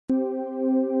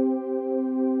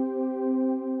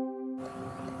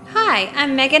Hi,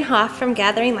 I'm Meghan Hof from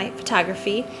Gathering Light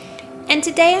Photography, and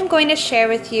today I'm going to share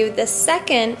with you the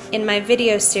second in my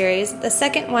video series, the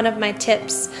second one of my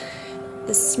tips,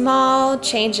 the small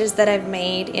changes that I've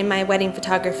made in my wedding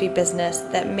photography business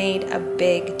that made a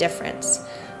big difference.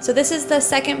 So this is the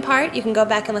second part. You can go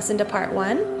back and listen to part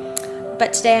one,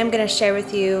 but today I'm going to share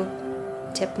with you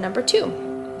tip number 2.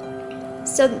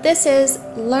 So this is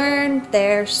learn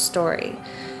their story.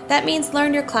 That means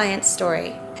learn your client's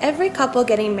story. Every couple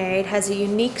getting married has a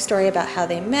unique story about how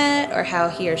they met, or how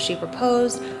he or she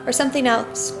proposed, or something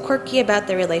else quirky about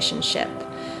their relationship.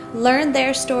 Learn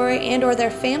their story and or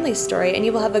their family's story, and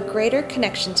you will have a greater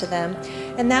connection to them,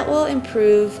 and that will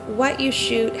improve what you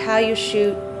shoot, how you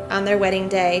shoot on their wedding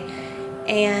day,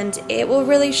 and it will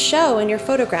really show in your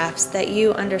photographs that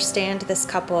you understand this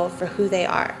couple for who they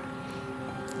are.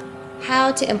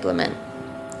 How to implement.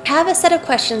 Have a set of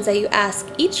questions that you ask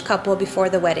each couple before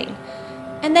the wedding,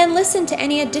 and then listen to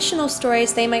any additional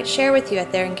stories they might share with you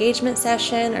at their engagement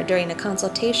session or during a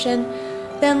consultation.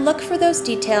 Then look for those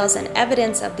details and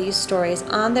evidence of these stories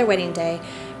on their wedding day,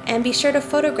 and be sure to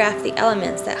photograph the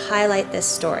elements that highlight this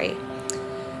story.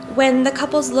 When the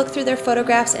couples look through their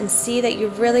photographs and see that you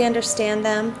really understand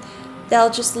them,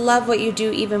 they'll just love what you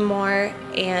do even more,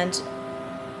 and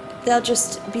they'll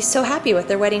just be so happy with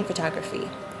their wedding photography.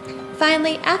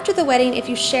 Finally, after the wedding, if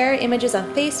you share images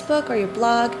on Facebook or your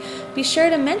blog, be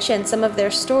sure to mention some of their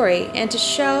story and to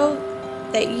show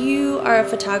that you are a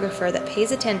photographer that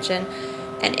pays attention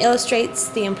and illustrates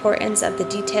the importance of the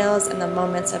details and the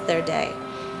moments of their day.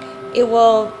 It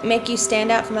will make you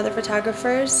stand out from other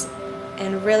photographers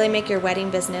and really make your wedding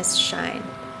business shine.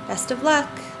 Best of luck!